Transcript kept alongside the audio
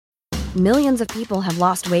Millions of people have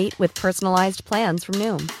lost weight with personalized plans from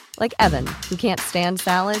Noom. Like Evan, who can't stand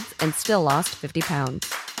salads and still lost 50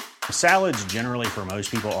 pounds. Salads generally for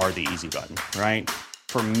most people are the easy button, right?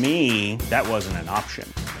 For me, that wasn't an option.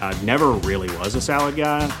 I never really was a salad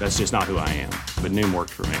guy. That's just not who I am. But Noom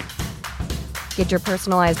worked for me. Get your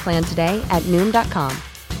personalized plan today at Noom.com.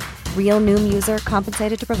 Real Noom user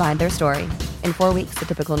compensated to provide their story. In 4 weeks, the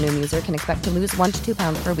typical Noom user can expect to lose 1 to 2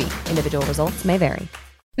 pounds per week. Individual results may vary.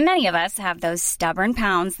 Many of us have those stubborn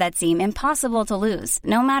pounds that seem impossible to lose,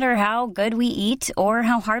 no matter how good we eat or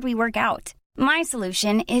how hard we work out. My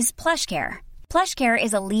solution is PlushCare. PlushCare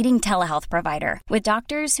is a leading telehealth provider with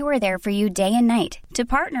doctors who are there for you day and night to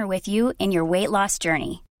partner with you in your weight loss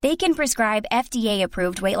journey. They can prescribe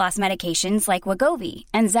FDA-approved weight loss medications like Wegovy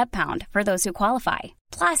and Zepbound for those who qualify.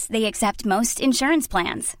 Plus, they accept most insurance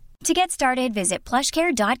plans. To get started, visit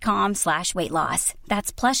plushcare.com/weightloss.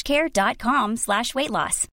 That's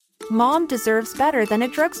plushcare.com/weightloss. Mom deserves better than a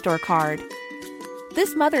drugstore card.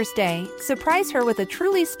 This Mother's Day, surprise her with a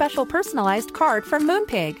truly special personalized card from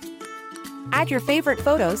Moonpig. Add your favorite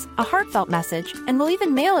photos, a heartfelt message, and we'll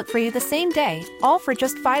even mail it for you the same day, all for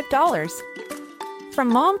just $5. From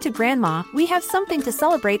mom to grandma, we have something to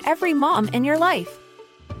celebrate every mom in your life.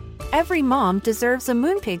 Every mom deserves a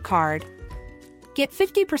Moonpig card. Get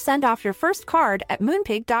 50% off your first card at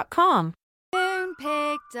Moonpig.com.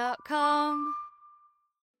 Moonpig.com.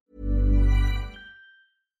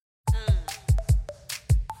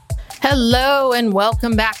 Hello and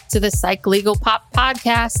welcome back to the Psych Legal Pop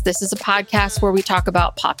Podcast. This is a podcast where we talk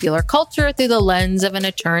about popular culture through the lens of an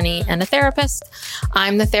attorney and a therapist.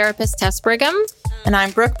 I'm the therapist, Tess Brigham. And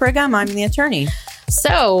I'm Brooke Brigham. I'm the attorney.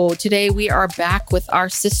 So today we are back with our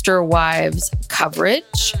Sister Wives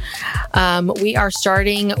coverage. We are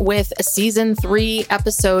starting with season 3,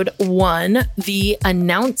 episode 1, the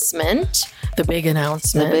announcement. The big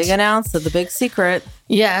announcement. The big announcement, the big secret.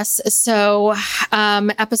 Yes. So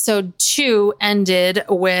episode 2 ended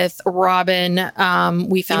with Robin.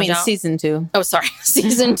 We found out season 2. Oh, sorry.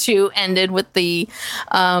 Season 2 ended with the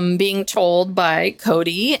being told by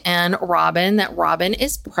Cody and Robin that Robin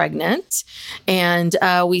is pregnant. And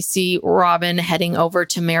we see Robin heading over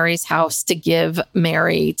to Mary's house to tell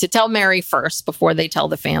Mary first before they tell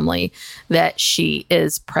the family that she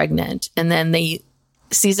is pregnant. And then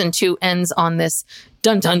season 2 ends on this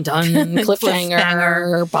dun dun dun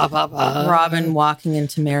cliffhanger. Bah, bah, bah. Robin walking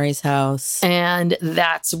into Mary's house. And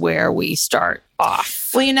that's where we start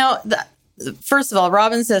off. Well, first of all,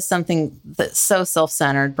 Robin says something that's so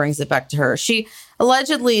self-centered, brings it back to her. She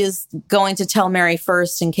allegedly is going to tell Mary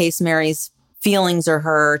first in case Mary's feelings are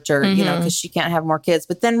hurt or, because she can't have more kids.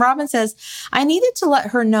 But then Robin says, I needed to let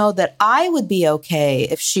her know that I would be okay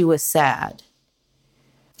if she was sad.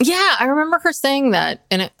 Yeah, I remember her saying that.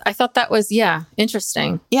 And I thought that was,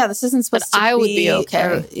 interesting. Yeah, this isn't supposed to be... I would be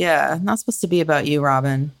okay. Not supposed to be about you,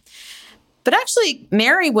 Robin. But actually,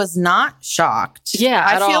 Mary was not shocked. Yeah,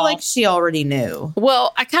 I feel like she already knew.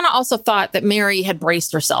 Well, I kind of also thought that Mary had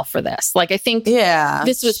braced herself for this. Like, I think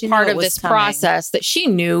this was part of this process that she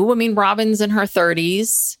knew. I mean, Robin's in her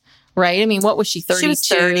 30s, right? I mean, what was she, 32 she was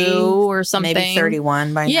 30 or something? Maybe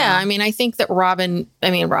 31 by now. Yeah, I mean, I think that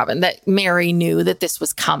that Mary knew that this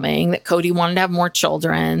was coming, that Cody wanted to have more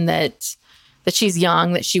children, that she's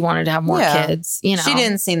young, that she wanted to have more kids, She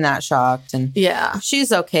didn't seem that shocked. And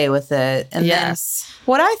she's okay with it. And then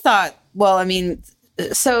what I thought,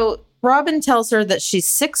 so Robin tells her that she's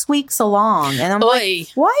 6 weeks along. And I'm like,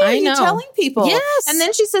 why are you telling people? Yes. And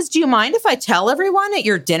then she says, do you mind if I tell everyone at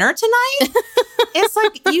your dinner tonight? It's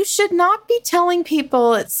like, you should not be telling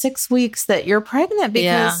people at 6 weeks that you're pregnant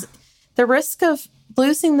because the risk of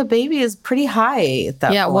losing the baby is pretty high at that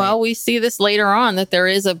point. Yeah, well, we see this later on that there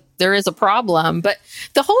is a problem. But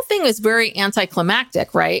the whole thing is very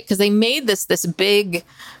anticlimactic, right? Because they made this big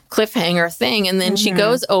cliffhanger thing. And then she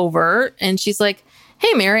goes over and she's like,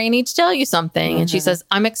 hey, Mary, I need to tell you something. And she says,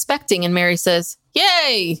 I'm expecting. And Mary says,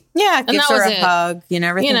 yay. Yeah, and gives her a hug.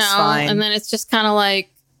 Everything's fine. And then it's just kind of like,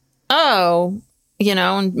 oh,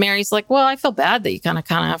 and Mary's like, well, I feel bad that you kind of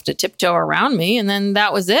have to tiptoe around me. And then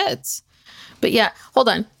that was it. But yeah, hold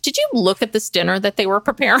on. Did you look at this dinner that they were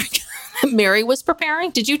preparing? Mary was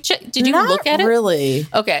preparing? Did you look at it? Not really.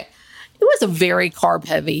 Okay. It was a very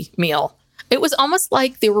carb-heavy meal. It was almost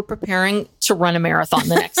like they were preparing to run a marathon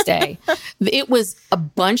the next day. It was a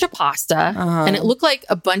bunch of pasta, and it looked like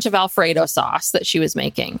a bunch of Alfredo sauce that she was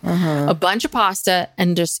making. A bunch of pasta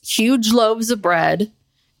and just huge loaves of bread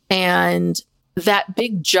and that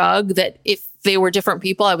big jug that if they were different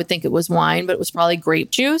people, I would think it was wine, but it was probably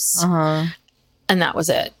grape juice. And that was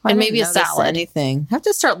it. I and didn't maybe a notice salad. Anything. I have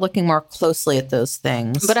to start looking more closely at those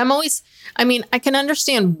things. But I can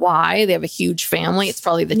understand why they have a huge family. It's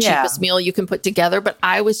probably the cheapest meal you can put together. But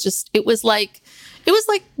it was like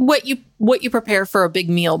what you prepare for a big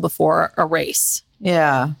meal before a race.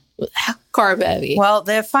 Yeah. Carb heavy. Well,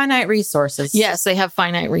 they have finite resources. Yes, they have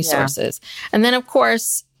finite resources. Yeah. And then, of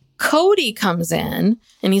course, Cody comes in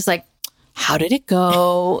and he's like, how did it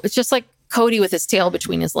go? It's just like Cody with his tail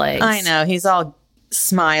between his legs. I know. He's all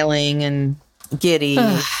smiling and giddy.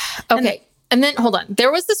 Okay. And then, hold on.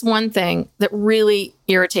 There was this one thing that really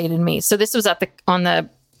irritated me. So this was on the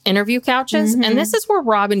interview couches. And this is where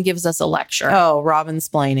Robin gives us a lecture. Oh,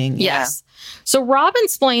 Robin-splaining. Yeah. Yes. So Robin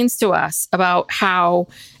explains to us about how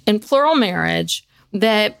in plural marriage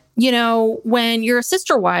that, when you're a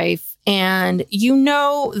sister wife and you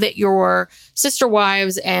know that your sister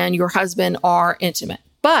wives and your husband are intimate,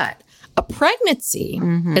 but a pregnancy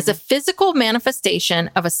is a physical manifestation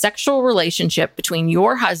of a sexual relationship between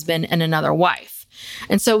your husband and another wife.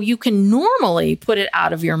 And so you can normally put it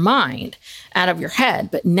out of your mind, out of your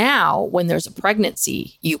head. But now when there's a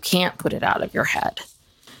pregnancy, you can't put it out of your head.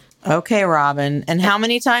 Okay, Robin. And how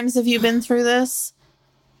many times have you been through this?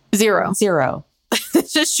 Zero.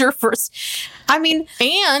 It's just your first. I mean,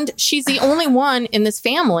 and she's the only one in this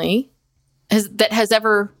family that has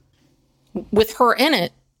ever, with her in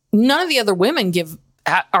it, none of the other women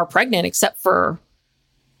are pregnant except for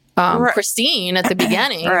Christine at the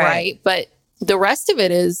beginning, right? But the rest of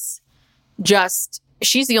it is just,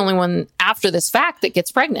 she's the only one after this fact that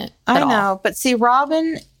gets pregnant. I know. But see,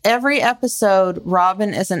 Robin, every episode,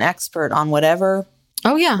 Robin is an expert on whatever's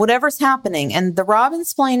happening. And the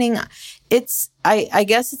Robin-splaining, I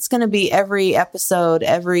guess it's going to be every episode,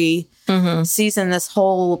 every season, this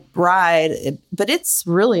whole ride. But it's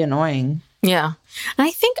really annoying. Yeah. And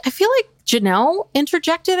I feel like Janelle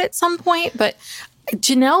interjected at some point, but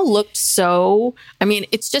Janelle looked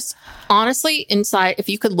it's just honestly inside, if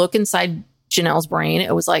you could look inside Janelle's brain,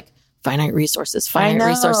 it was like finite resources.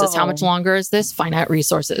 How much longer is this? Finite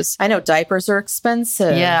resources. I know diapers are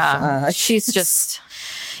expensive. Yeah. She's just,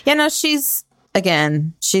 she's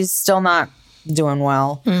still not doing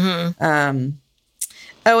well. And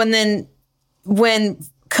then when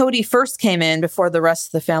Cody first came in before the rest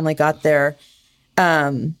of the family got there,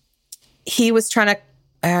 he was trying to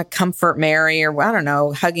comfort Mary, or I don't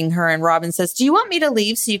know, hugging her. And Robin says, do you want me to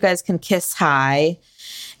leave so you guys can kiss high?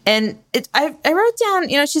 And I wrote down,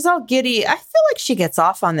 she's all giddy. I feel like she gets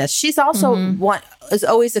off on this. She's also is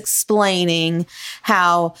always explaining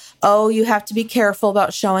how, you have to be careful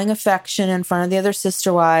about showing affection in front of the other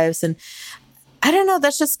sister wives. And I don't know.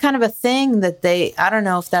 That's just kind of a thing that I don't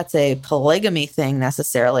know if that's a polygamy thing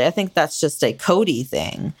necessarily. I think that's just a Cody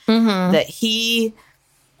thing that he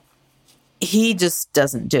just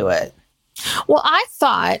doesn't do it. Well, I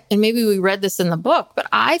thought, and maybe we read this in the book, but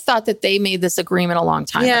I thought that they made this agreement a long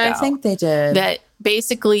time ago. Yeah, I think they did. That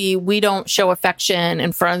basically we don't show affection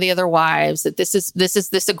in front of the other wives, that this is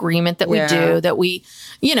this agreement that we do, that we,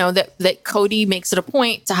 that Cody makes it a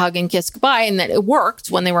point to hug and kiss goodbye, and that it worked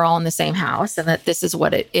when they were all in the same house, and that this is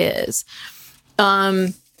what it is.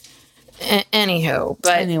 Anywho,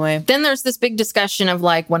 but anyway, then there's this big discussion of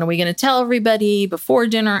like, when are we going to tell everybody, before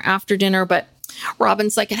dinner, after dinner? But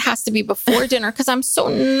Robin's like, it has to be before dinner because I'm so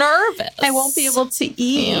nervous. I won't be able to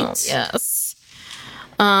eat. Yes.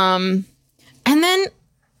 And then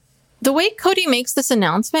the way Cody makes this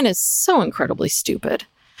announcement is so incredibly stupid.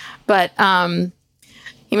 But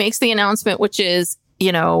he makes the announcement, which is,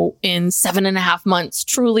 in 7.5 months,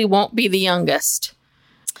 truly won't be the youngest.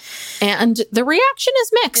 And the reaction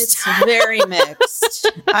is mixed. It's very mixed.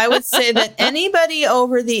 I would say that anybody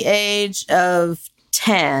over the age of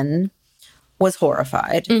 10 was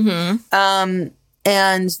horrified.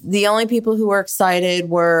 And the only people who were excited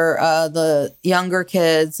were the younger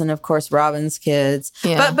kids and, of course, Robin's kids.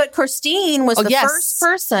 Yeah. But Christine was the first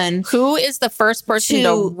person. Who is the first person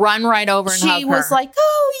to run right over and hug her? She was like,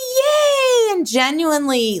 oh, yay! And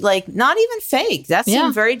genuinely, like, not even fake. That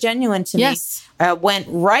seemed very genuine to me. Went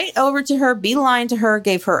right over to her, beeline to her,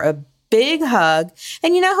 gave her a big hug.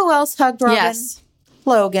 And you know who else hugged Robin? Yes.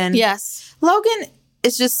 Logan. Yes. Logan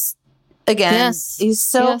is just... Again, he's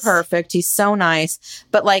so perfect. He's so nice.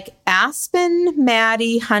 But like Aspen,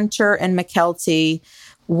 Maddie, Hunter, and McKelty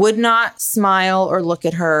would not smile or look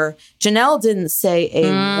at her. Janelle didn't say a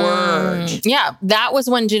word. Yeah, that was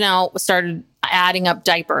when Janelle started adding up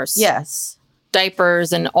diapers. Yes.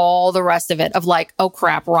 Diapers and all the rest of it of like, oh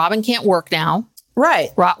crap, Robin can't work now. Right.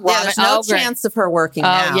 Robin, there's no chance of her working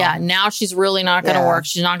now. Oh, yeah. Now she's really not going to work.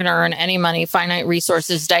 She's not going to earn any money. Finite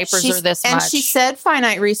resources, diapers are this much. And she said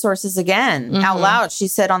finite resources again out loud. She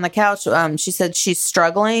said on the couch, she said she's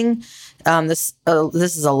struggling. This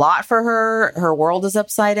is a lot for her. Her world is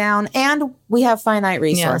upside down. And we have finite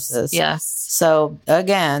resources. Yes. So,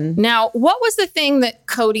 again. Now, what was the thing that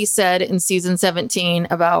Cody said in season 17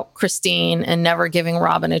 about Christine and never giving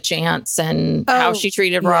Robin a chance and how she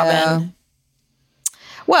treated Robin?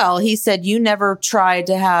 Well, he said, you never tried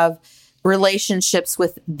to have relationships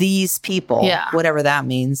with these people. Yeah. Whatever that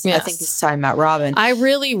means. Yes. I think he's talking about Robin. I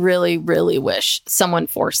really, really, really wish someone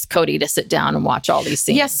forced Cody to sit down and watch all these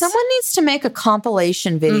scenes. Yeah, someone needs to make a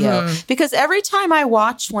compilation video because every time I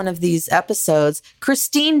watch one of these episodes,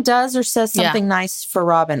 Christine does or says something nice for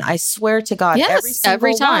Robin. I swear to God,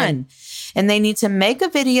 every time. One. And they need to make a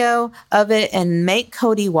video of it and make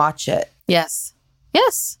Cody watch it. Yes.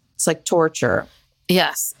 Yes. It's like torture.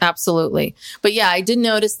 Yes, absolutely. But yeah, I did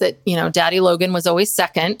notice that, Daddy Logan was always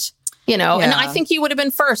second, and I think he would have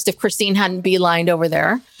been first if Christine hadn't beelined over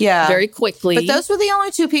there. Yeah. Very quickly. But those were the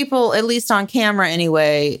only two people, at least on camera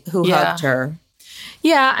anyway, who hugged her.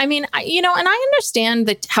 Yeah, I mean, and I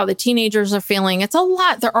understand how the teenagers are feeling. It's a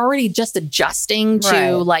lot. They're already just adjusting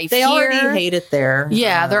to life They already hate it there.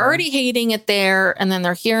 Yeah, they're already hating it there. And then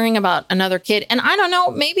they're hearing about another kid. And I don't know,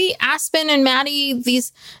 maybe Aspen and Maddie,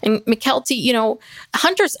 and McKelty,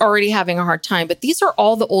 Hunter's already having a hard time. But these are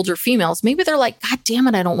all the older females. Maybe they're like, God damn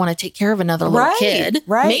it, I don't want to take care of another little kid.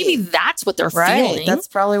 Right. Maybe that's what they're feeling. That's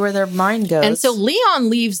probably where their mind goes. And so Leon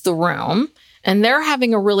leaves the room. And they're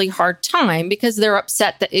having a really hard time because they're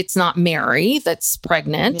upset that it's not Mary that's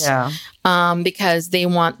pregnant. Yeah. Because they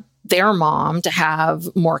want their mom to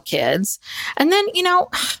have more kids. And then,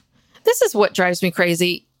 this is what drives me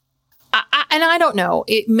crazy. I don't know.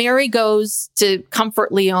 Mary goes to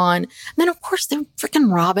comfort Leon. And then, of course, then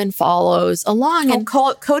freaking Robin follows along. And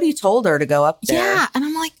Cody told her to go up there. Yeah. And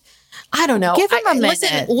I'm like, I don't know. Give him a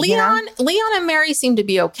minute. Listen, Leon and Mary seem to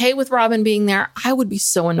be okay with Robin being there. I would be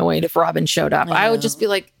so annoyed if Robin showed up. I would just be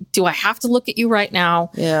like, do I have to look at you right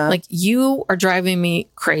now? Yeah. Like, you are driving me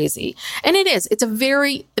crazy. And it is. It's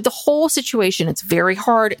the whole situation, it's very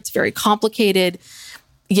hard. It's very complicated.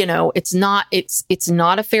 It's not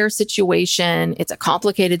a fair situation. It's a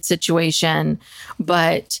complicated situation.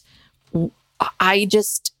 But I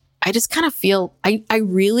just kind of feel, I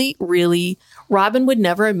really, really, Robin would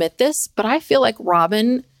never admit this, but I feel like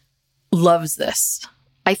Robin loves this.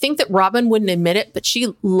 I think that Robin wouldn't admit it, but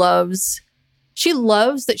she loves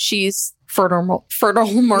that she's fertile Myrtle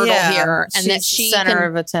here. And that she's the center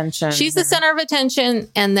of attention. She's the center of attention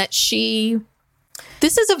and that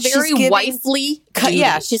this is a very wifely duty.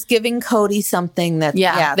 Yeah, she's giving Cody something that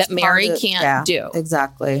Mary can't do.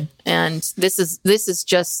 Exactly. And this is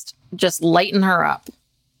just lighten her up.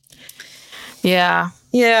 Yeah.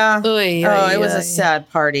 Yeah. It was a sad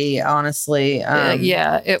party, honestly.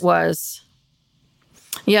 Yeah, it was.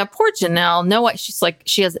 Yeah, poor Janelle. She's like,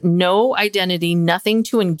 she has no identity, nothing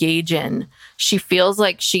to engage in. She feels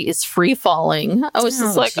like she is free falling. I was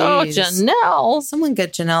just like, oh, Janelle. Someone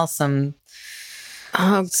get Janelle some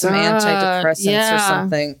antidepressants or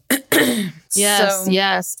something.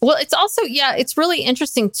 Yes. Well, it's also, it's really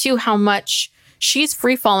interesting too how much she's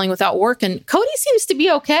free falling without work, and Cody seems to be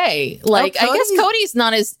okay. Like, I guess Cody's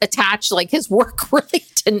not as attached. Like, his work really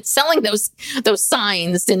didn't, selling those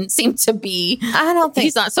signs didn't seem to be. I don't think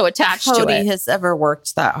he's not so attached to it. Cody has ever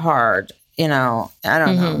worked that hard. I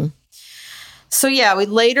don't know. So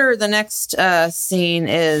the next scene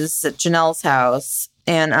is at Janelle's house,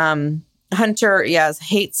 and Hunter,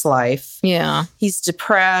 hates life. Yeah, he's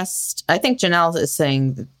depressed. I think Janelle is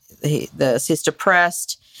saying this. He's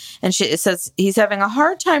depressed. And it says he's having a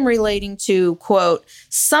hard time relating to, quote,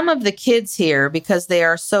 some of the kids here because they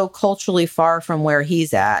are so culturally far from where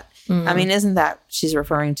he's at. I mean, isn't that she's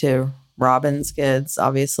referring to Robin's kids,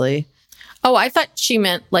 obviously? Oh, I thought she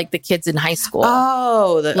meant like the kids in high school.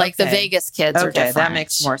 Oh, the Vegas kids are different. That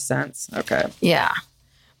makes more sense. Okay. Yeah.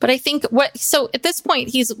 But I think so at this point,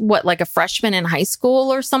 he's like a freshman in high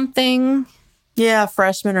school or something? Yeah,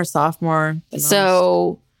 freshman or sophomore.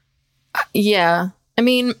 So, yeah. I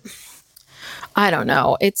mean, I don't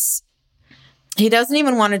know. He doesn't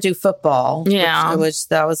even want to do football. Yeah. Which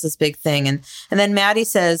that was his big thing. And then Maddie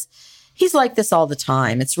says, he's like this all the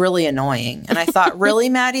time. It's really annoying. And I thought, really,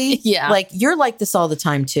 Maddie? Yeah. Like, you're like this all the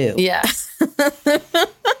time, too. Yeah.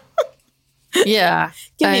 Yeah.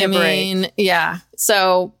 Give me a break. Yeah.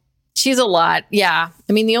 So she's a lot. Yeah.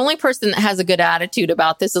 I mean, the only person that has a good attitude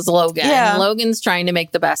about this is Logan. Yeah. Logan's trying to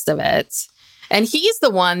make the best of it. And he's the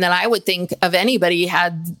one that I would think of anybody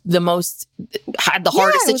had the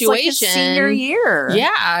hardest situation. Like his senior year.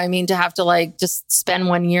 Yeah. I mean, to have to like just spend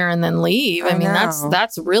 1 year and then leave. I mean,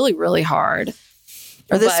 that's really, really hard.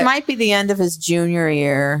 Or this might be the end of his junior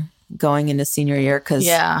year going into senior year.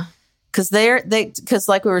 Because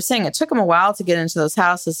like we were saying, it took him a while to get into those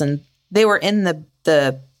houses, and they were in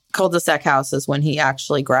the cul-de-sac houses when he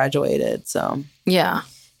actually graduated. So yeah,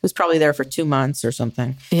 he was probably there for 2 months or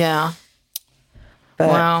something. Yeah. But,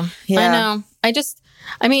 wow. Yeah. I know.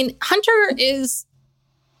 I mean, Hunter's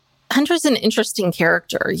an interesting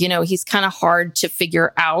character. You know, he's kind of hard to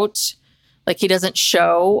figure out. Like, he doesn't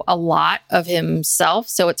show a lot of himself.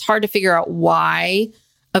 So it's hard to figure out why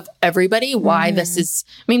this is.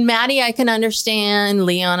 I mean, Maddie, I can understand.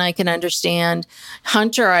 Leon, I can understand.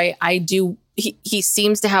 Hunter, I do. He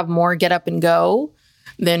seems to have more get up and go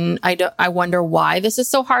than I wonder why this is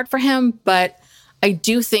so hard for him. But I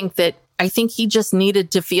do think that he just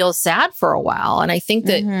needed to feel sad for a while. And I think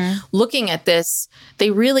that looking at this,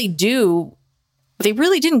 they really didn't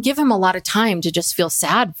give him a lot of time to just feel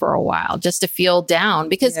sad for a while, just to feel down,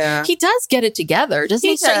 because he does get it together, doesn't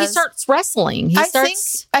he? He starts wrestling. I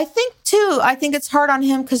think it's hard on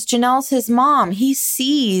him because Janelle's his mom. He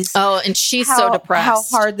sees and she's so depressed. How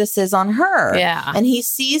hard this is on her. Yeah. And he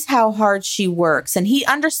sees how hard she works, and he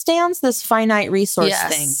understands this finite resource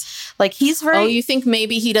thing. Like, he's very... Oh, you think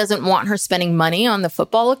maybe he doesn't want her spending money on the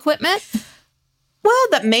football equipment? Well,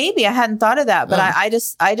 that maybe I hadn't thought of that, but I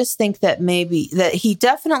just think that maybe that he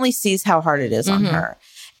definitely sees how hard it is on her,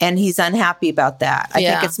 and he's unhappy about that. I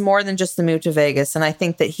think it's more than just the move to Vegas, and I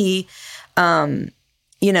think that he,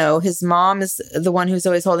 his mom is the one who's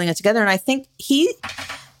always holding it together, and I think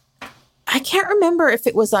I can't remember if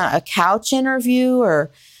it was a couch interview or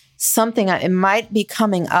something. It might be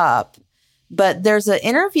coming up. But there's an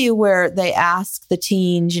interview where they ask the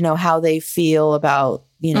teens, how they feel about,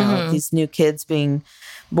 these new kids being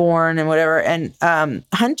born and whatever. And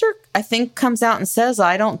Hunter, I think, comes out and says,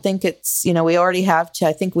 I don't think it's, we already have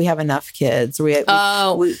I think we have enough kids.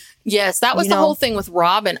 Yes, that was the whole thing with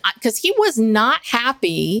Robin, because he was not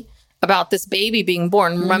happy about this baby being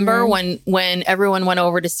born. Remember when everyone went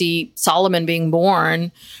over to see Solomon being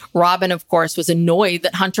born, Robin, of course, was annoyed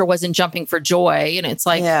that Hunter wasn't jumping for joy. And it's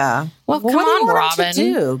like, well, come on,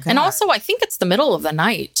 Robin. And also, I think it's the middle of the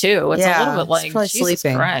night, too. It's a little bit like, Jesus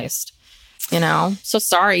sleeping. Christ. So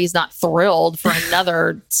sorry he's not thrilled for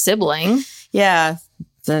another sibling. Yeah.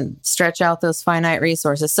 To stretch out those finite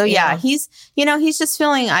resources. So, he's just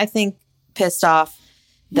feeling, I think, pissed off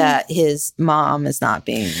that his mom is not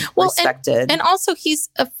being respected. And also, he's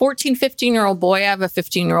a 14, 15-year-old boy. I have a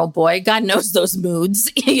 15-year-old boy. God knows those moods.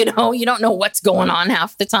 You don't know what's going on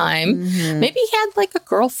half the time. Maybe he had like a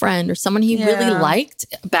girlfriend or someone he really liked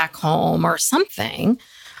back home or something.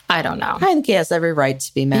 I don't know. I think he has every right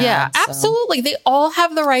to be mad. Yeah, absolutely. They all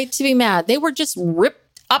have the right to be mad. They were just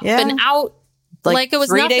ripped up and out like it was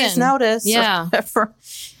 3 nothing. days notice. Yeah.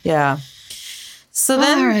 Yeah. So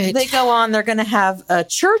then they go on. They're going to have a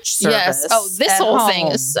church service. Yes. Oh, this whole thing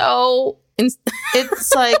is so...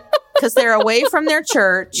 It's like, because they're away from their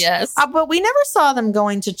church. Yes. But we never saw them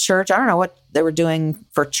going to church. I don't know what they were doing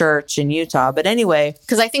for church in Utah. But anyway.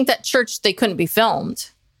 Because I think that church, they couldn't be filmed.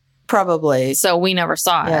 Probably. So we never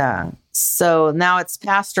saw it. Yeah. So now it's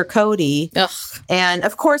Pastor Cody. Ugh. And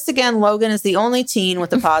of course, again, Logan is the only teen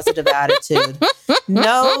with a positive attitude.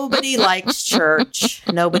 Nobody likes church.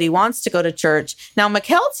 Nobody wants to go to church. Now,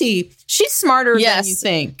 McKelty, she's smarter than you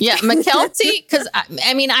think. Yeah, McKelty, because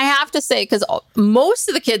I have to say, because most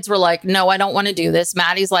of the kids were like, no, I don't want to do this.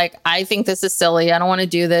 Maddie's like, I think this is silly. I don't want to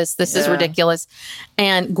do this. This is ridiculous.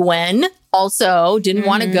 And Gwen also didn't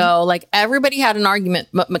want to go. Like, everybody had an argument.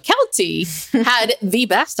 But McKelty had the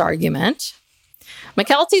best argument.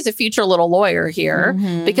 McKelty's a future little lawyer here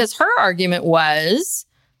because her argument was,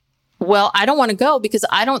 well, I don't want to go because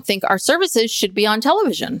I don't think our services should be on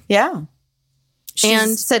television. Yeah. She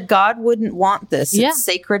said God wouldn't want this. It's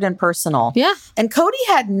sacred and personal. Yeah. And Cody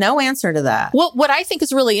had no answer to that. Well, what I think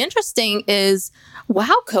is really interesting is,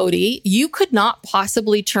 wow, Cody, you could not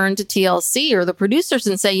possibly turn to TLC or the producers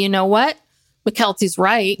and say, you know what? McKelty's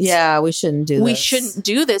right. Yeah, we shouldn't do this. We shouldn't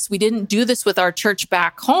do this. We didn't do this with our church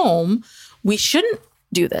back home. We shouldn't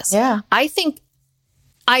do this. Yeah. I think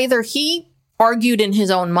either he argued in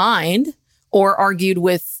his own mind or argued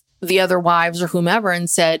with the other wives or whomever and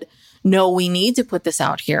said, no, we need to put this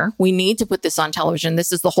out here. We need to put this on television.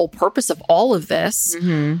 This is the whole purpose of all of this.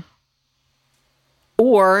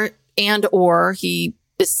 Or he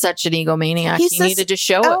is such an egomaniac. He needed to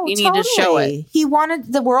show it. He needed to show it. He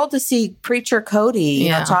wanted the world to see Preacher Cody, you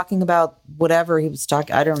know, talking about whatever he was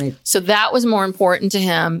talking. I don't know. So that was more important to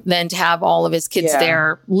him than to have all of his kids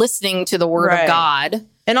there listening to the word of God.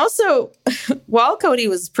 And also, while Cody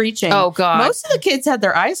was preaching, most of the kids had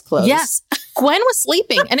their eyes closed. Yes. Gwen was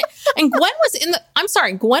sleeping. And Gwen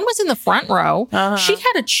was Gwen was in the front row. She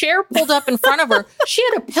had a chair pulled up in front of her. She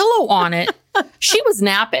had a pillow on it. She was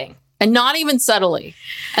napping, and not even subtly.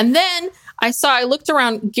 And then I looked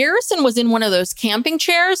around. Garrison was in one of those camping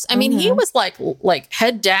chairs. I mean, he was like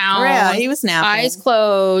head down. Yeah, he was napping. Eyes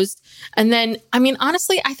closed. And then, I mean,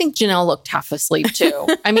 honestly, I think Janelle looked half asleep too.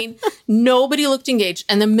 I mean, nobody looked engaged.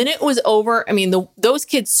 And the minute it was over, I mean, those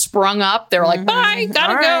kids sprung up. They were like, bye,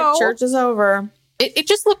 gotta go. Church is over. It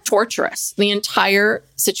just looked torturous. The entire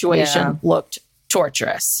situation looked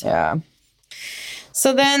torturous. Yeah.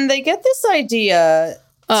 So then they get this idea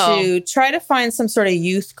to try to find some sort of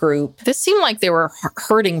youth group. This seemed like they were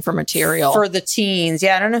hurting for material. For the teens.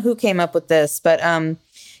 Yeah, I don't know who came up with this, but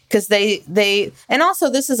because they and also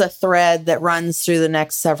this is a thread that runs through the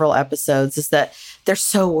next several episodes, is that they're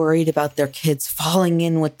so worried about their kids falling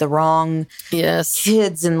in with the wrong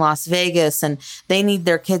kids in Las Vegas, and they need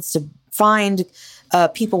their kids to find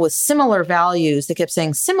people with similar values. They kept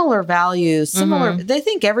saying similar values, similar. They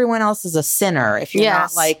think everyone else is a sinner if you're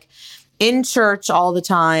not like in church all the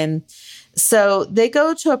time. So they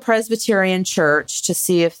go to a Presbyterian church to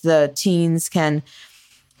see if the teens can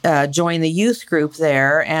join the youth group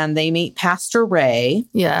there, and they meet Pastor Ray.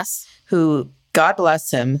 Yes. Who, God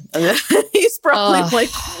bless him. He's probably like,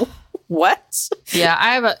 what? Yeah,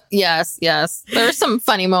 I have yes. There's some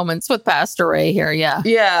funny moments with Pastor Ray here. Yeah.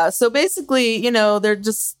 Yeah. So basically, you know, they're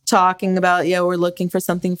just talking about, we're looking for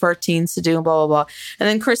something for our teens to do, and blah, blah, blah. And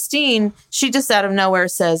then Christine, she just out of nowhere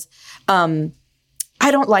says, I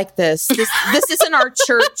don't like this. This isn't our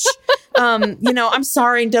church. You know, I'm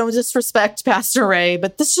sorry, don't disrespect Pastor Ray,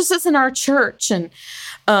 but this just isn't our church. And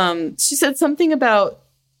she said something about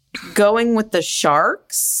going with the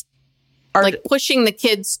sharks. Like pushing the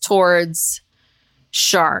kids towards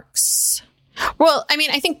sharks. Well, I mean,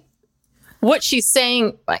 I think what she's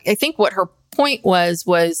saying, I think what her point was,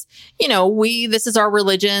 you know, this is our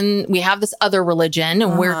religion. We have this other religion,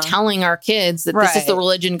 and we're telling our kids that this is the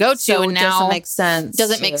religion go to. So and it now doesn't make sense.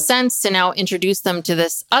 Doesn't make sense to now introduce them to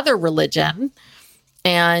this other religion.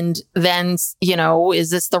 And then, you know,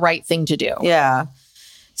 is this the right thing to do? Yeah.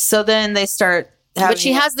 So then they start but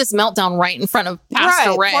she has this meltdown right in front of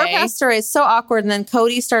Pastor Ray. Poor Pastor Ray is so awkward. And then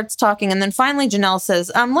Cody starts talking. And then finally Janelle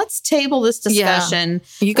says, let's table this discussion.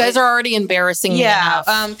 Yeah. You guys are already embarrassing me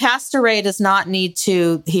enough. Pastor Ray does not need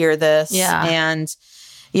to hear this. Yeah. And,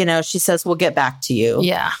 you know, she says, we'll get back to you.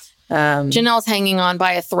 Yeah. Janelle's hanging on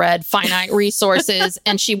by a thread, finite resources,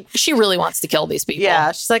 and she really wants to kill these people.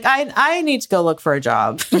 Yeah. She's like, I need to go look for a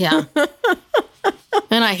job. Yeah.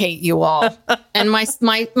 And I hate you all. And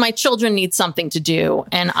my children need something to do.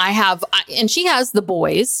 And and she has the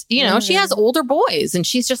boys, you know, she has older boys, and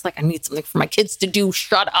she's just like, I need something for my kids to do.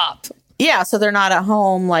 Shut up. Yeah. So they're not at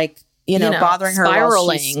home, like, you know, bothering her while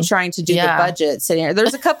she's trying to do the budget sitting here.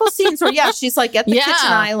 There's a couple scenes where, she's like at the kitchen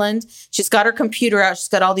island. She's got her computer out. She's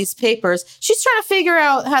got all these papers. She's trying to figure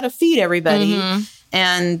out how to feed everybody.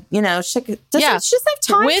 And, you know, she doesn't have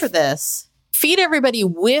time for this. Feed everybody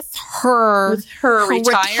with her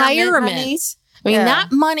retirement. Money. I mean,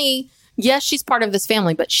 that money, yes, she's part of this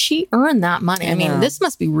family, but she earned that money. I mean, this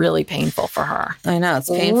must be really painful for her. I know. It's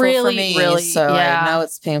painful for me. Really, so I know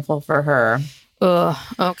it's painful for her. Ugh,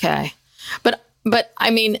 okay. But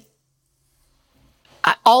I mean,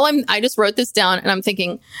 I just wrote this down, and I'm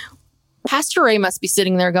thinking, Pastor Ray must be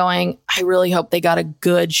sitting there going, I really hope they got a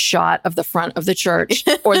good shot of the front of the church,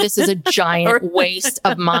 or this is a giant waste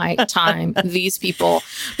of my time, these people.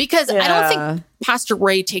 Because I don't think Pastor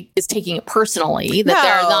Ray is taking it personally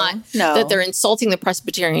that that they're insulting the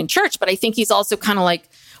Presbyterian church, but I think he's also kind of like,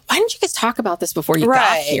 why didn't you guys talk about this before you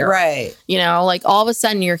got here? Right. You know, like all of a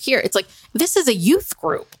sudden you're here. It's like, this is a youth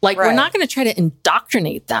group. Like, we're not going to try to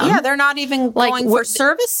indoctrinate them. Yeah, they're not even going for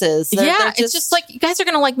services. They're it's just like, you guys are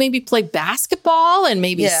going to like maybe play basketball and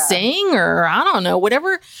maybe sing, or I don't know,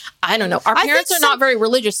 whatever. I don't know. Our parents are not very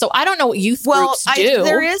religious, so I don't know what youth groups do.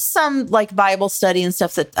 There is some like Bible study and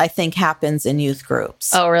stuff that I think happens in youth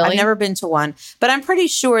groups. Oh, really? I've never been to one, but I'm pretty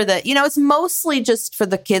sure that, you know, it's mostly just for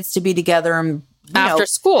the kids to be together and after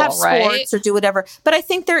school, have sports or do whatever. But I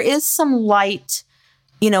think there is some light,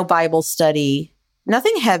 you know, Bible study.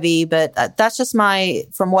 Nothing heavy, but that's just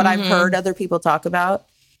from what I've heard other people talk about.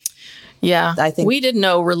 Yeah. I think we didn't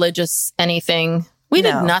know religious anything. We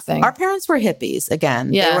did nothing. Our parents were hippies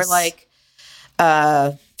again. Yes. They were like,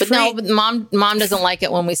 But mom doesn't like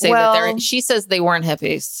it when we say that they're. She says they weren't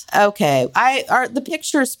hippies. Okay, the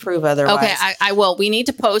pictures prove otherwise. Okay, I will. We need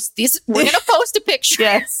to post these. We're going to post a picture.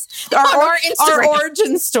 Yes, our Instagram. Our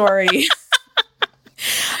origin story.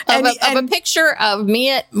 of a picture of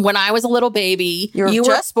me when I was a little baby. You were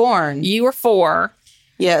just born. You were 4.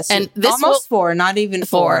 Yes, and this almost 4, not even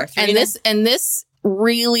 4. And this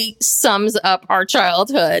really sums up our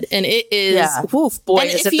childhood, and it is is it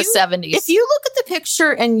the 70s. If you look at the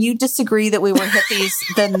picture and you disagree that we were hippies,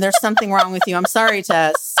 then there's something wrong with you. I'm sorry,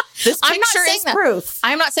 Tess. This picture is proof.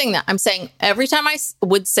 I'm not saying that. I'm saying every time I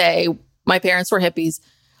would say my parents were hippies,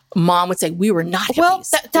 Mom would say we were not hippies. Well,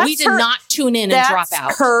 we did not tune in and drop out.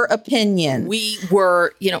 That's her opinion. We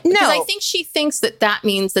were, because I think she thinks that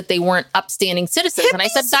means that they weren't upstanding citizens. Hippies, and I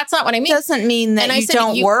said, that's not what I mean. Doesn't mean that you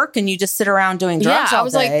don't work and you just sit around doing drugs all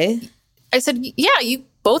day. I said, you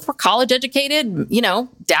both were college educated.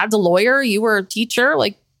 Dad's a lawyer. You were a teacher,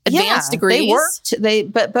 advanced degrees. They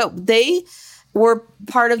worked. But they were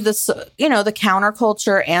part of this, the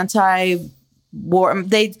counterculture, anti-war.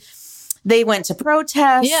 They went to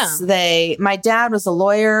protests. Yeah. My dad was a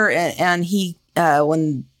lawyer, and he,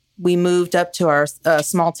 when we moved up to our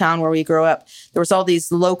small town where we grew up, there was all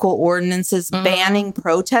these local ordinances banning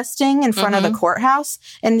protesting in front of the courthouse.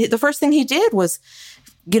 And the first thing he did was,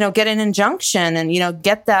 get an injunction and,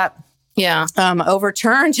 get that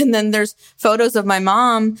overturned. And then there's photos of my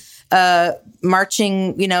mom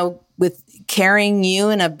marching, with carrying you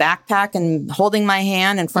in a backpack and holding my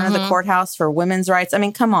hand in front of the courthouse for women's rights. I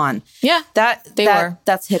mean, come on. Yeah, that's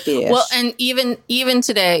hippie-ish. Well, and even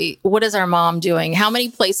today, what is our mom doing? How many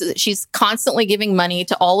places? She's constantly giving money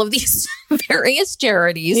to all of these various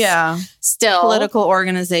charities. Yeah. Still. Political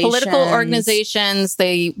organizations.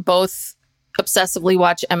 They both obsessively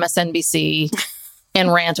watch MSNBC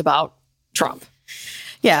and rant about Trump.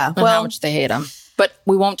 Yeah. And how much they hate him. But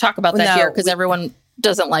we won't talk about that here because everyone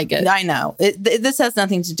doesn't like it. I know. This has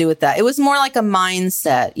nothing to do with that. It was more like a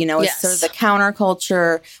mindset. It's sort of the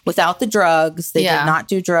counterculture without the drugs. They did not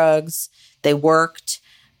do drugs. They worked.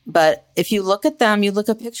 But if you look at them, you look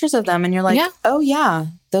at pictures of them and you're like, oh, yeah,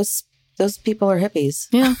 those people are hippies.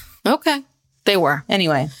 Yeah. Okay. They were.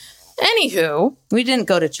 Anyway. Anywho. We didn't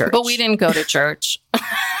go to church. But we didn't go to church.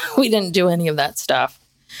 We didn't do any of that stuff.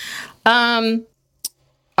 All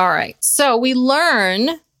right. So we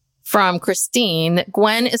learn from Christine that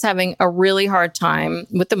Gwen is having a really hard time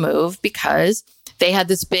with the move because they had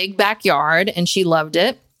this big backyard and she loved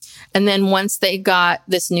it. And then once they got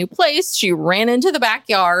this new place, she ran into the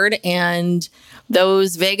backyard, and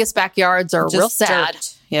those Vegas backyards are real sad.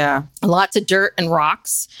 Dirt. Yeah. Lots of dirt and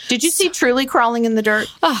rocks. Did you see Truly crawling in the dirt?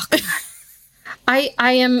 Oh, God. I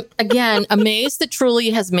am, again, amazed that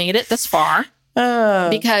Truly has made it this far.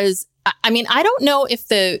 Because, I mean, I don't know if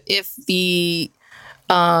the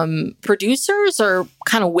producers are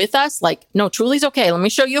kind of with us. No, Truly's okay. Let me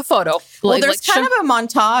show you a photo. Well, there's kind of a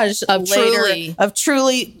montage of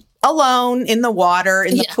Truly alone in the water,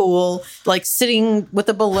 in the pool, sitting with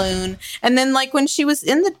a balloon. And then when she was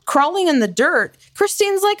crawling in the dirt,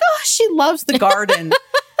 Christine's like, oh, she loves the garden.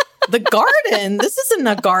 The garden? This isn't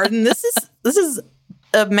a garden. This is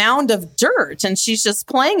a mound of dirt. And she's just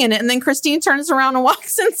playing in it. And then Christine turns around and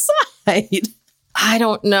walks inside. I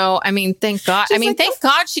don't know. I mean, thank God. Thank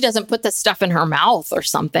God she doesn't put this stuff in her mouth or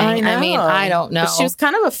something. I don't know. But she was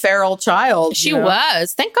kind of a feral child. She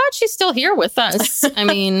was. Thank God she's still here with us. I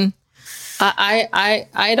mean,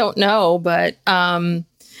 I don't know, but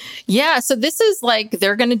so this is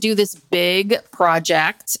they're going to do this big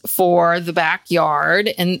project for the backyard,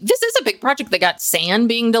 and this is a big project. They got sand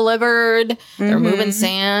being delivered. They're moving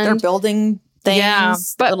sand. They're building things. Yeah,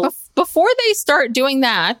 but before they start doing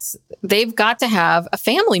that, they've got to have a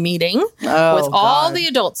family meeting with all the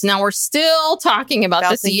adults. Now, we're still talking about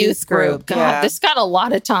this youth group. God, this got a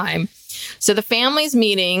lot of time. So the family's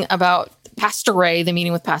meeting about Pastor Ray, the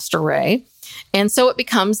meeting with Pastor Ray. And so it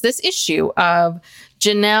becomes this issue of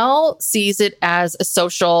Janelle sees it as a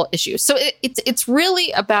social issue. So it's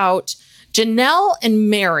really about Janelle and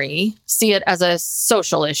Mary see it as a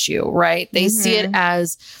social issue, right? They see it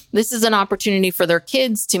as this is an opportunity for their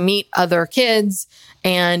kids to meet other kids.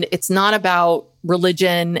 And it's not about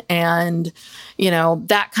religion and,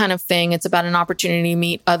 that kind of thing. It's about an opportunity to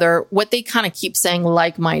meet what they kind of keep saying,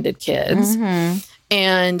 like-minded kids.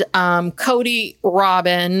 And Cody,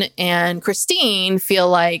 Robin, and Christine feel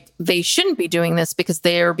like they shouldn't be doing this because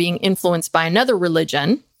they're being influenced by another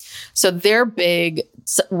religion. So their big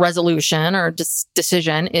resolution or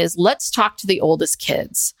decision is let's talk to the oldest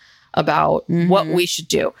kids about what we should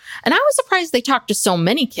do. And I was surprised they talked to so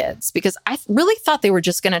many kids because I really thought they were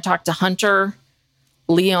just going to talk to Hunter,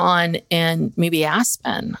 Leon and maybe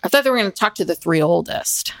Aspen. I thought they were going to talk to the 3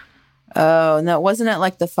 oldest. Oh, no, wasn't it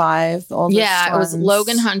like the 5 oldest Yeah, it was ones?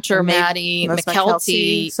 Logan, Hunter, Or maybe Maddie, it was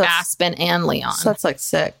McKelty, So Aspen, and Leon. so that's like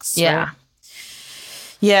 6. Yeah. Right?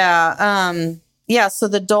 Yeah. Yeah. So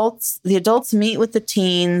the adults meet with the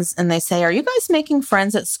teens and they say, "Are you guys making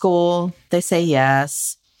friends at school?" They say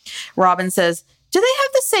yes. Robin says, "Do they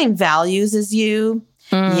have the same values as you?"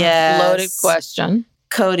 Yes. Loaded question.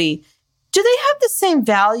 Cody, do they have the same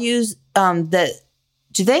values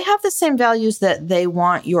do they have the same values that they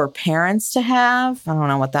want your parents to have? I don't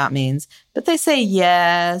know what that means, but they say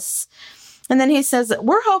yes. And then he says,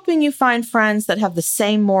 "We're hoping you find friends that have the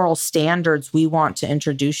same moral standards we want to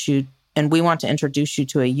introduce you, and we want to introduce you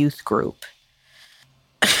to a youth group."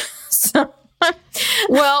 So,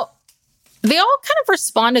 Well, they all kind of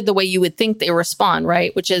responded the way you would think they respond,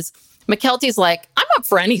 right? Which is McKelty's like, "I'm up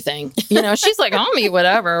for anything." She's like, "I'll meet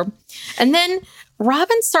whatever." And then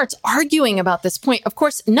Robin starts arguing about this point. Of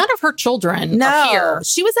course, none of her children are here.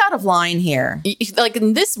 She was out of line here. Like,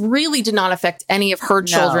 this really did not affect any of her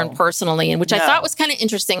children personally, and which I thought was kind of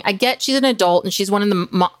interesting. I get she's an adult and she's one of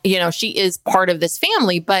the, she is part of this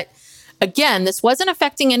family, but again, this wasn't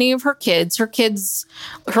affecting any of her kids.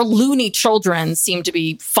 Her loony children seem to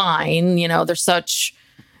be fine. They're such,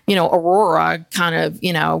 Aurora kind of,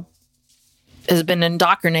 has been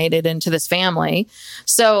indoctrinated into this family.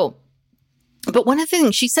 So, but one of the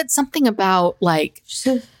things she said something about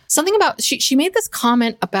she made this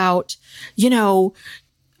comment about,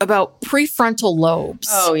 about prefrontal lobes.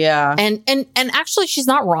 Oh yeah. And actually she's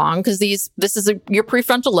not wrong, because this is your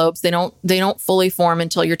prefrontal lobes. They don't fully form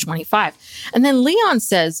until you're 25. And then Leon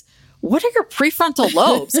says, "What are your prefrontal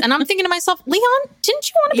lobes?" And I'm thinking to myself, Leon, didn't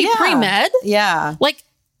you want to be pre-med? Yeah. Like,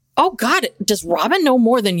 oh God, does Robin know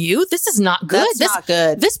more than you? This is not good. That's not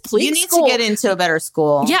good. This Pleak You need school, to get into a better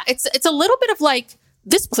school. Yeah, it's a little bit of like,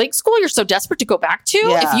 this Pleak school you're so desperate to go back to.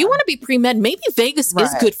 Yeah. If you want to be pre-med, maybe Vegas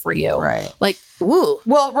is good for you. Right. Like, woo.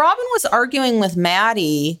 Well, Robin was arguing with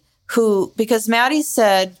Maddie, because Maddie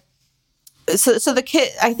said, so the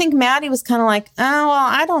kid, I think Maddie was kind of like, "Oh, well,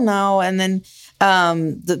 I don't know." And then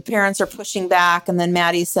the parents are pushing back. And then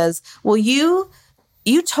Maddie says, "Well, you've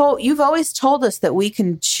always told us that we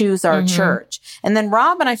can choose our church." And then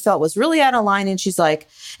Robin, I felt, was really out of line. And she's like,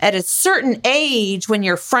 "At a certain age, when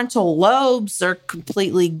your frontal lobes are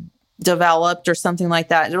completely developed," or something like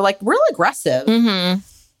that. They're like real aggressive.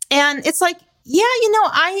 And it's like, yeah,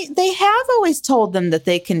 they have always told them that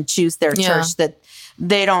they can choose their church, that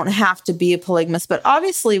they don't have to be a polygamist. But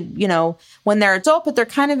obviously, when they're adult, but they're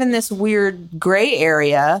kind of in this weird gray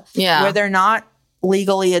area where they're not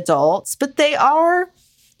legally adults, but they are,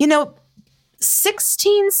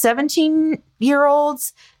 16,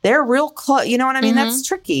 17-year-olds. They're real close. You know what I mean? That's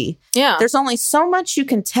tricky. Yeah. There's only so much you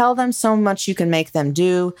can tell them, so much you can make them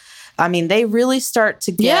do. I mean, they really start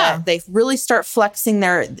to they really start flexing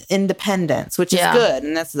their independence, which is good.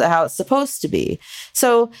 And that's how it's supposed to be.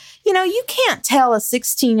 So, you can't tell a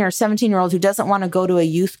 16 or 17-year-old who doesn't want to go to a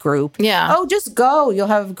youth group, "Oh, just go. You'll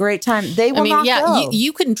have a great time." They will not go.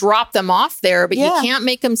 You can drop them off there, but you can't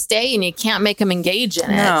make them stay and you can't make them engage in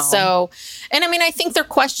it. So, and I think their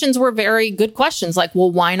questions were very good questions. Like, well,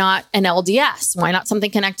 why not an LDS? Why not something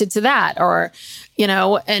connected to that? Or,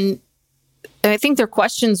 and I think their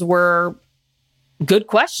questions were good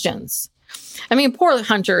questions. Poor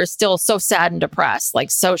Hunter is still so sad and depressed,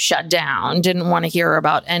 like so shut down, didn't want to hear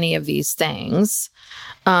about any of these things.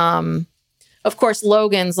 Of course,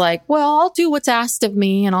 Logan's like, "Well, I'll do what's asked of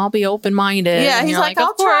me and I'll be open-minded." Yeah, and he's like,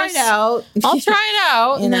 "I'll try it out. I'll try it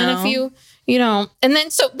out." And then if and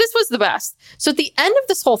then, so this was the best. So at the end of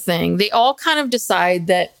this whole thing, they all kind of decide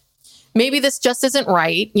that maybe this just isn't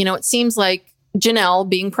right. It seems like Janelle,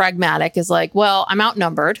 being pragmatic, is like, "Well, I'm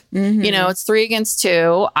outnumbered. It's 3 against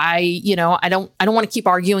 2. I don't want to keep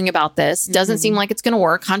arguing about this. Doesn't seem like it's going to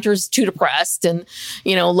work. Hunter's too depressed. And,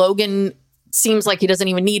 Logan seems like he doesn't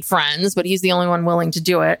even need friends, but he's the only one willing to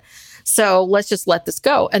do it. So let's just let this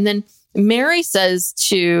go." And then Mary says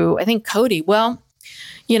to, I think, Cody, "Well,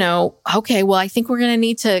 okay, well, I think we're going to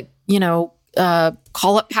need to,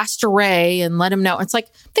 call up Pastor Ray and let him know." It's like,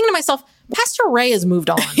 I'm thinking to myself, Pastor Ray has moved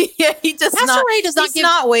on. He does Pastor not. Ray does not he's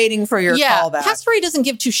not waiting for your call back. Pastor Ray doesn't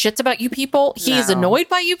give 2 shits about you people. He's annoyed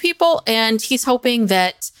by you people, and he's hoping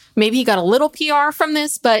that maybe he got a little PR from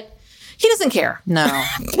this, but he doesn't care. No,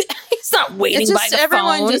 he's not waiting by the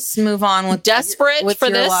everyone phone. Just move on with desperate with for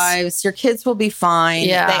your this lives. Your kids will be fine.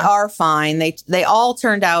 Yeah. They are fine. They all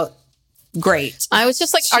turned out great. I was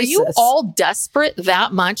just like, are you all desperate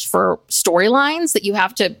that much for storylines that you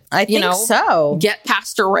have to, I think so. Get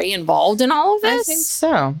Pastor Ray involved in all of this? I think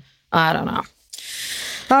so. I don't know.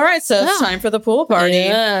 All right, so it's time for the pool party.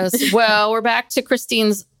 Yes. Well, we're back to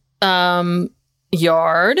Christine's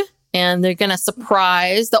yard, and they're going to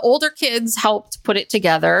surprise the older kids. Helped put it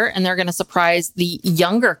together, and they're going to surprise the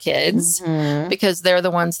younger kids because they're the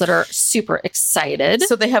ones that are super excited.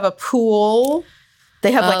 So they have a pool.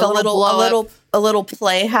 They have like a little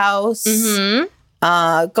playhouse,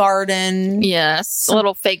 garden. Yes, a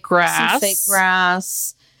little fake grass. Some fake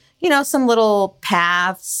grass. You know, some little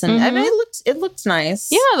paths, and I mean, it looked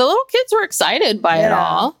nice. Yeah, the little kids were excited by it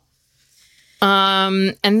all.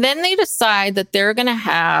 And then they decide that they're going to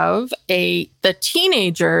have the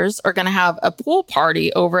teenagers are going to have a pool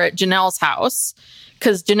party over at Janelle's house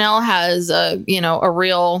because Janelle has a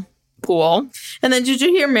real pool. And then did you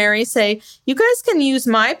hear Mary say, "You guys can use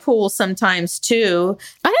my pool sometimes too"?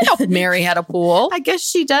 I didn't know if Mary had a pool. I guess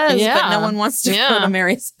she does, but no one wants to go to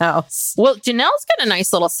Mary's house. Well, Janelle's got a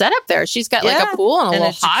nice little setup there. She's got like a pool and a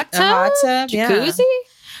little hot tub, jacuzzi. Yeah.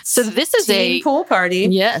 So this is a pool party.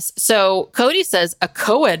 Yes. So Cody says a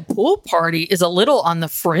co-ed pool party is a little on the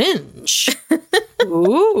fringe.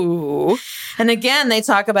 Ooh. And again, they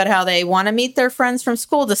talk about how they want to meet their friends from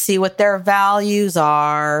school to see what their values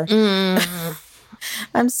are.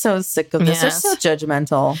 I'm so sick of this. Yes. They're so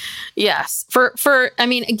judgmental. Yes. I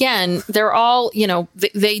mean, again, they're all,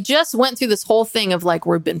 they just went through this whole thing of like,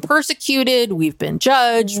 we've been persecuted, we've been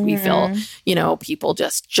judged, we feel, people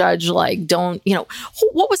just judge, like, don't,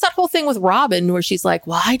 what was that whole thing with Robin where she's like,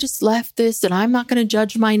 well, I just left this and I'm not going to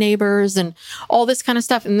judge my neighbors and all this kind of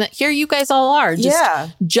stuff. And here you guys all are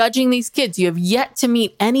just judging these kids. You have yet to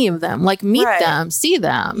meet any of them, like meet them, see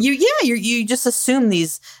them. You just assume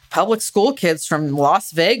these public school kids from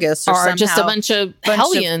Las Vegas are just a bunch of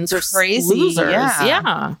hellions or crazy losers.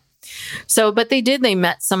 Yeah. So, but they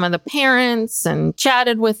met some of the parents and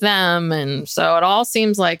chatted with them. And so it all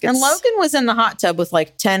seems like And Logan was in the hot tub with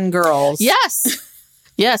like 10 girls. Yes.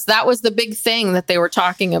 Yes. That was the big thing that they were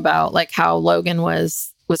talking about, like how Logan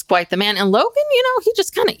was quite the man. And Logan, he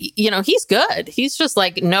just kind of, he's good. He's just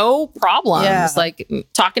like, no problems, like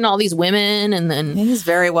talking to all these women. And then he's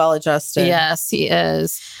very well adjusted. Yes, he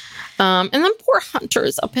is. And then poor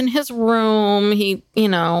Hunter's up in his room.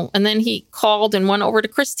 And then he called and went over to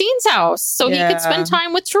Christine's house so he could spend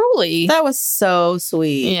time with Truly. That was so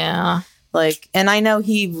sweet. Yeah. Like, and I know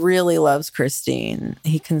he really loves Christine.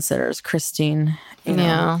 He considers Christine,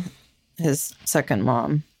 his second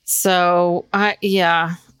mom. So I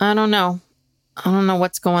don't know. I don't know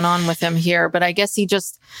what's going on with him here, but I guess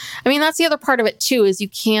that's the other part of it too, is you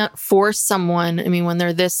can't force someone. I mean, when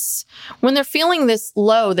they're feeling this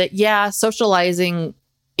low that, socializing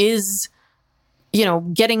is,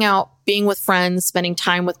 getting out, being with friends, spending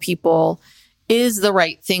time with people is the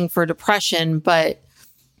right thing for depression. But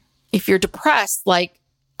if you're depressed, like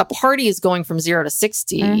a party is going from 0 to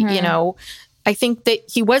 60, I think that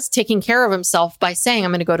he was taking care of himself by saying,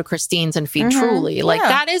 I'm going to go to Christine's and feed Truly. Like,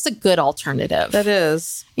 that is a good alternative. That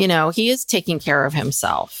is. He is taking care of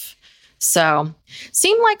himself. So,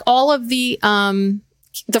 seemed like all of the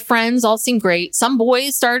friends all seemed great. Some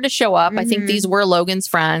boys started to show up. I think these were Logan's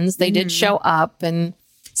friends. They did show up and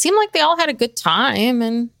seemed like they all had a good time.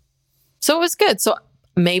 And so it was good. So,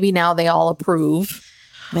 maybe now they all approve.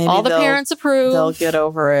 Maybe all the parents approve. They'll get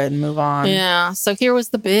over it and move on. Yeah. So here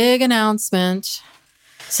was the big announcement.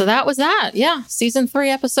 So that was that. Yeah. Season 3,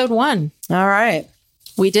 episode 1. All right.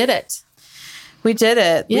 We did it.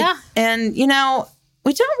 Yeah. And, we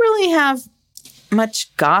don't really have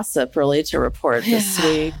much gossip really to report this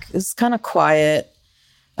week. It's kind of quiet.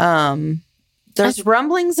 There's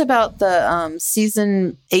rumblings about the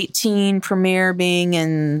season 18 premiere being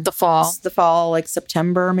in the fall, like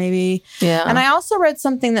September maybe. Yeah. And I also read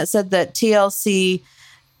something that said that TLC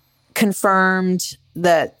confirmed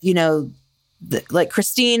that, like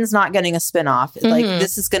Christine's not getting a spinoff. Like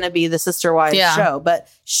this is going to be the Sister Wives show, but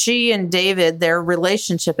she and David, their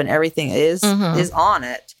relationship and everything is on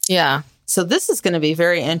it. Yeah. So this is going to be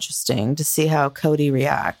very interesting to see how Cody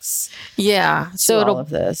reacts. Yeah. To all of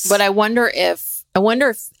this. But I wonder if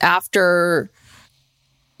after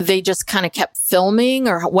they just kind of kept filming,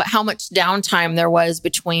 or how much downtime there was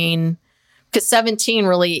between, because 17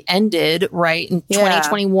 really ended right in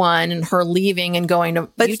 2021 and her leaving and going to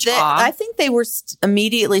Utah. I think they were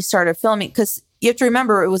immediately started filming, because you have to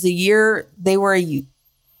remember it was a year. They were a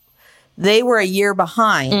year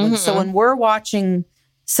behind. So when we're watching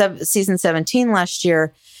season 17 last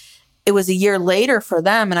year, it was a year later for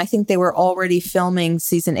them, and I think they were already filming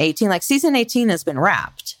season 18. Like season 18 has been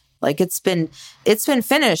wrapped. Like it's been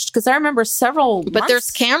finished, because I remember several But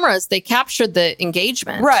there's cameras. They captured the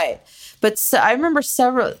engagement. Right. But I remember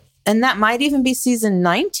and that might even be season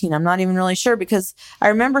 19. I'm not even really sure, because I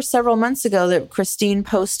remember several months ago that Christine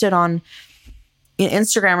posted on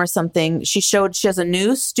Instagram or something. She has a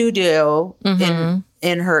new studio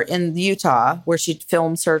in Utah where she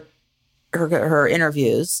films her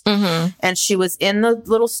interviews. And she was in the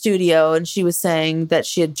little studio, and she was saying that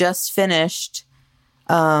she had just finished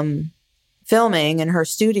filming in her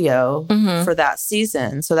studio for that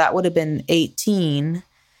season. So that would have been 18.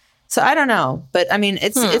 So I don't know, but I mean,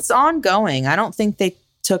 it's ongoing. I don't think they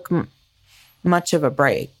took much of a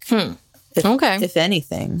break. If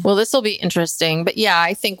anything. Well, this will be interesting. But yeah,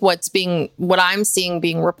 I think what I'm seeing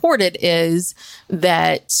being reported is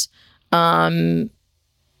that, that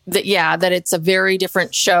it's a very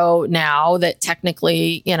different show now, that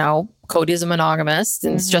technically, Cody's a monogamist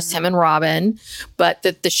and it's just him and Robin, but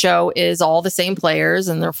that the show is all the same players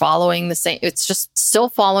and they're following the same, it's just still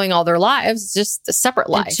following all their lives, just a separate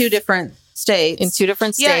life. In two different states.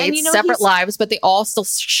 Separate lives, but they all still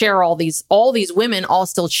share all these women all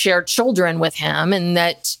still share children with him, and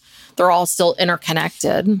that they're all still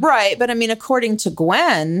interconnected. Right. But I mean, according to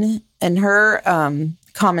Gwen and her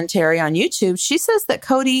commentary on YouTube, she says that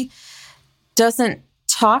Cody doesn't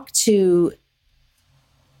talk to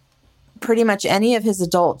pretty much any of his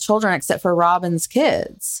adult children except for Robin's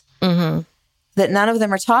kids. That none of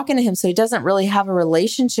them are talking to him. So he doesn't really have a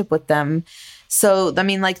relationship with them. So, I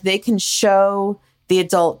mean, like, they can show the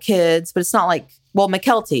adult kids, but it's not like, well,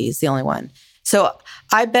 McKelty is the only one. So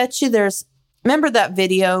I bet you remember that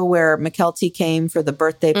video where McKelty came for the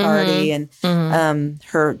birthday party and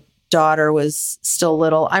her daughter was still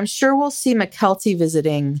little? I'm sure we'll see McKelty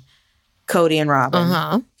visiting Cody and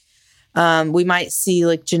Robin. We might see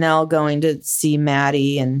like Janelle going to see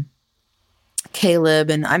Maddie and Caleb.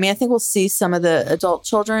 And I mean, I think we'll see some of the adult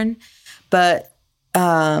children, but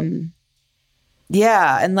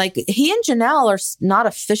yeah. And like, he and Janelle are not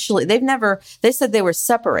officially, they said they were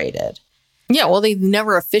separated. Yeah. Well, they've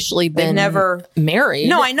never officially been married.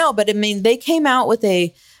 No, I know. But I mean, they came out with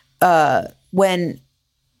when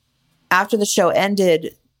after the show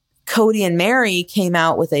ended, Cody and Mary came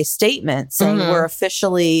out with a statement saying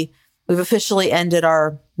we've officially ended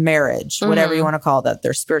our marriage, whatever you want to call that,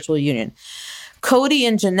 their spiritual union. Cody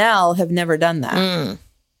and Janelle have never done that.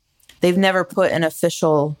 They've never put an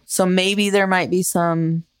official, so maybe there might be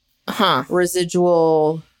some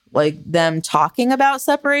residual, like them talking about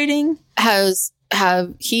separating.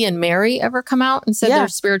 Have he and Mary ever come out and said their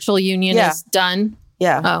spiritual union is done?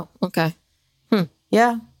 Yeah. Oh, okay.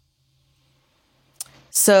 Yeah.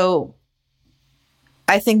 So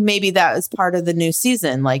I think maybe that is part of the new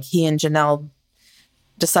season, like he and Janelle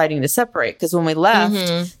deciding to separate. Because when we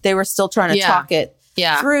left, they were still trying to talk it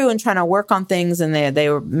through and trying to work on things. And they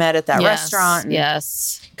were met at that restaurant. And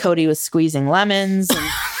Cody was squeezing lemons and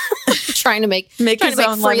trying to make his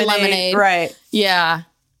own free lemonade. Right. Yeah.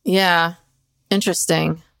 Yeah.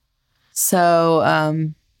 Interesting.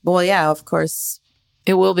 So, well, yeah, of course.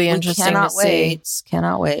 It will be interesting to see.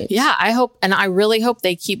 Cannot wait. Yeah, I hope, and I really hope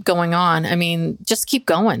they keep going on. I mean, just keep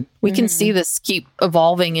going. We can see this keep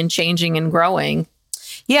evolving and changing and growing.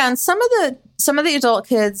 Yeah, and some of the adult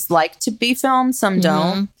kids like to be filmed, some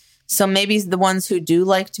don't. So maybe the ones who do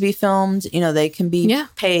like to be filmed, they can be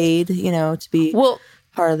paid, to be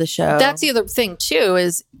part of the show. That's the other thing too,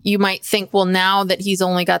 is you might think, well, now that he's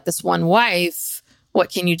only got this one wife, what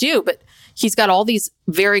can you do? But he's got all these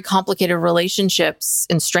very complicated relationships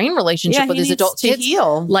and strained relationship with his adult kids.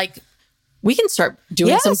 Heal. Like, we can start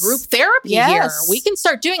doing some group therapy here. We can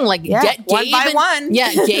start doing get one Gabe by one.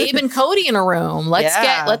 Gabe and Cody in a room.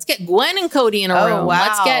 Let's get Gwen and Cody in a room. Wow.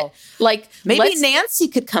 Let's get maybe Nancy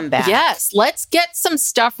could come back. Yes, let's get some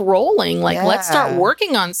stuff rolling. Let's start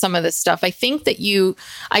working on some of this stuff. I think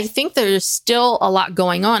there's still a lot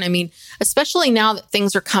going on. I mean, especially now that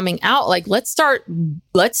things are coming out,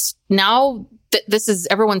 now that this is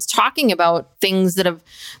everyone's talking about things that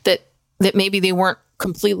maybe they weren't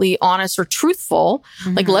completely honest or truthful.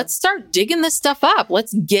 Like, let's start digging this stuff up.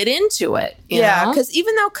 Let's get into it. Because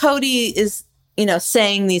even though Cody is,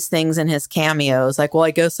 saying these things in his cameos, like, well, I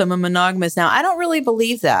guess I'm a monogamous now. I don't really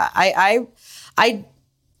believe that.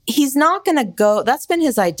 He's not going to go. That's been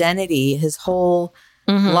his identity his whole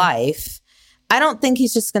life. I don't think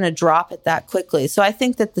he's just going to drop it that quickly. So I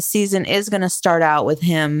think that the season is going to start out with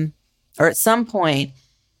him, or at some point,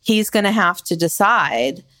 he's going to have to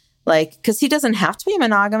decide. Like, because he doesn't have to be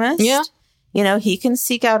monogamous. Yeah. He can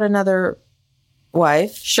seek out another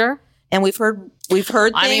wife. Sure. And we've heard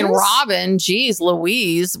things. I mean, Robin, geez,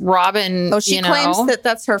 Louise, Robin. Oh, she claims that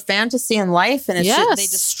that's her fantasy in life. And they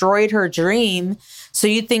destroyed her dream. So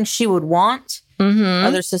you'd think she would want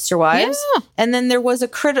other sister wives. Yeah. And then there was a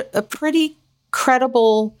pretty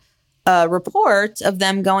credible a report of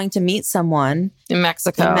them going to meet someone in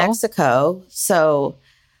Mexico. So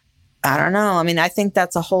I don't know. I mean, I think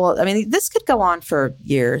that's a whole, I mean, this could go on for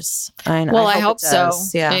years. I hope so.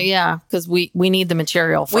 Yeah. Because we need the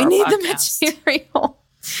material for we our need podcast. the material.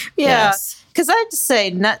 Yeah. Because I have to say,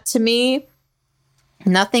 to me,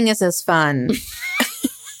 nothing is as fun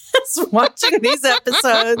as watching these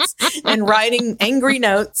episodes and writing angry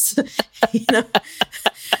notes. You know,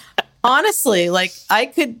 honestly, like I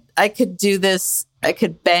could do this. I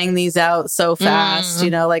could bang these out so fast.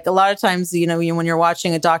 You know, like a lot of times, you know, when you're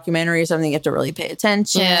watching a documentary or something, you have to really pay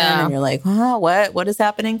attention, and you're like, oh, what is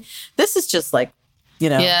happening? This is just like, you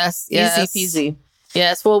know, easy peasy.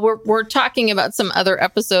 Yes. Well, we're talking about some other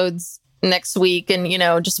episodes next week, and, you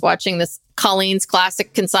know, just watching this Colleen's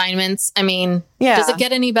Classic Consignments. I mean, does it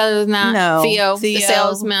get any better than that? No. Theo, the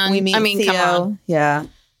salesman. Theo. Come on. Yeah.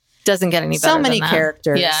 Doesn't get any better so many than that.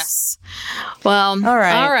 Characters. Yes. Well, all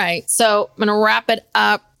right. So I'm going to wrap it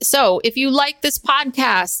up. So if you like this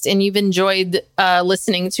podcast and you've enjoyed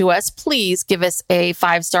listening to us, please give us a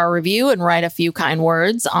 5-star review and write a few kind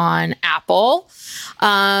words on Apple. Is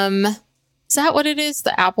that what it is?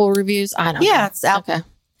 The Apple reviews? I don't know. Yeah, it's Apple. Okay.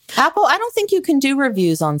 Apple, I don't think you can do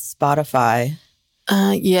reviews on Spotify.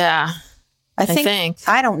 Yeah. I think.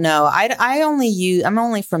 I don't know. I'm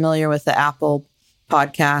only familiar with the Apple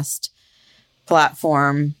podcast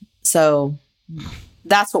platform. So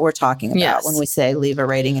that's what we're talking about when we say leave a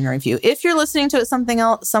rating and review. If you're listening to it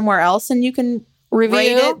somewhere else and you can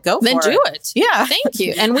review it, go for it. Then do it. Yeah. Thank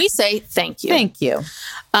you. And we say thank you. Thank you.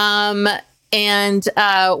 And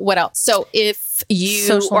what else? So if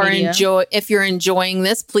you're enjoying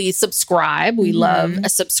this, please subscribe. We love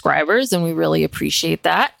subscribers and we really appreciate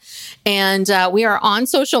that. And we are on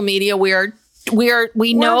social media. We're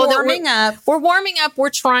warming up. We're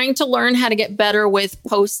trying to learn how to get better with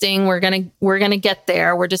posting. We're gonna get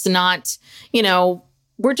there. We're just not, you know,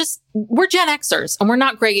 we're Gen Xers and we're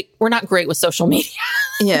not great with social media.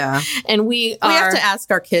 Yeah. And we have to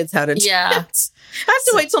ask our kids how to do it. I have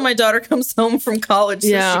to wait till my daughter comes home from college so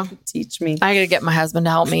she can teach me. I got to get my husband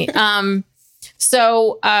to help me.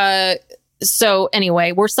 So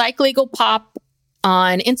anyway, we're Psych Legal Pop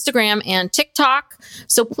on Instagram and TikTok.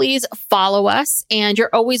 So please follow us, and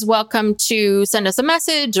you're always welcome to send us a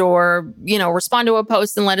message or, you know, respond to a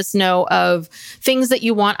post and let us know of things that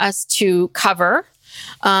you want us to cover.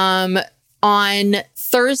 On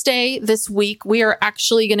Thursday this week, we are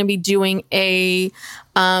actually going to be doing a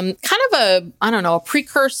kind of a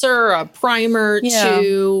precursor, a primer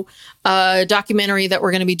to a documentary that we're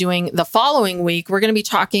going to be doing the following week. We're going to be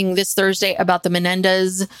talking this Thursday about the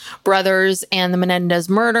Menendez brothers and the Menendez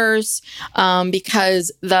murders,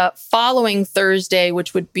 because the following Thursday,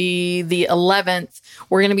 which would be the 11th,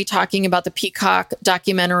 we're going to be talking about the Peacock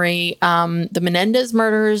documentary, the Menendez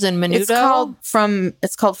murders and Menudo.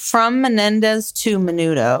 It's called From Menendez to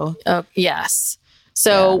Menudo. Yes.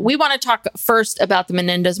 So we want to talk first about the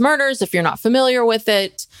Menendez murders. If you're not familiar with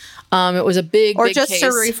it, it was a big just case. To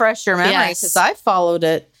refresh your memory, because I followed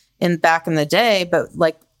it back in the day, but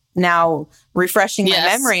like now refreshing my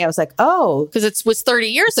memory, I was like, oh, because it was 30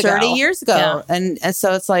 years ago. 30 years ago, and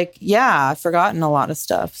so it's like, I've forgotten a lot of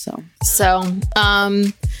stuff. So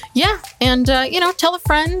and you know, tell a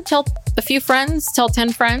friend, tell a few friends, tell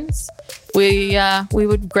 10 friends. We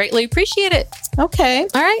would greatly appreciate it. Okay.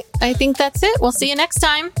 All right. I think that's it. We'll see you next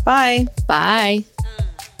time. Bye. Bye.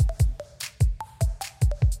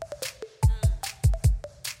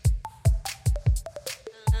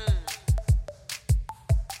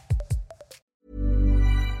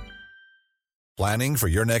 Planning for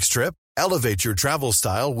your next trip? Elevate your travel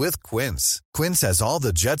style with Quince. Quince has all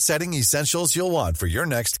the jet-setting essentials you'll want for your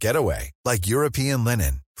next getaway, like European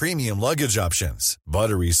linen, premium luggage options,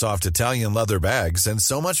 buttery soft Italian leather bags, and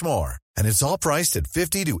so much more. And it's all priced at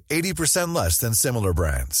 50 to 80% less than similar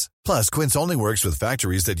brands. Plus, Quince only works with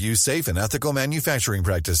factories that use safe and ethical manufacturing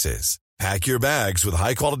practices. Pack your bags with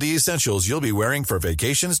high-quality essentials you'll be wearing for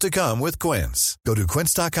vacations to come with Quince. Go to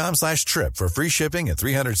quince.com/trip for free shipping and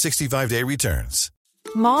 365-day returns.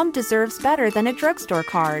 Mom deserves better than a drugstore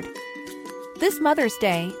card. This Mother's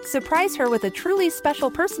Day, surprise her with a truly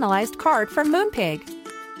special personalized card from Moonpig.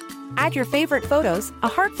 Add your favorite photos, a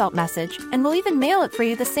heartfelt message, and we'll even mail it for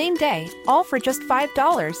you the same day, all for just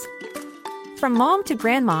 $5. From mom to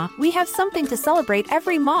grandma, we have something to celebrate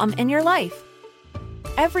every mom in your life.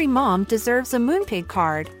 Every mom deserves a Moonpig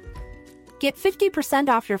card. Get 50%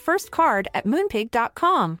 off your first card at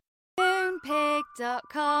moonpig.com.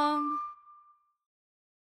 Moonpig.com.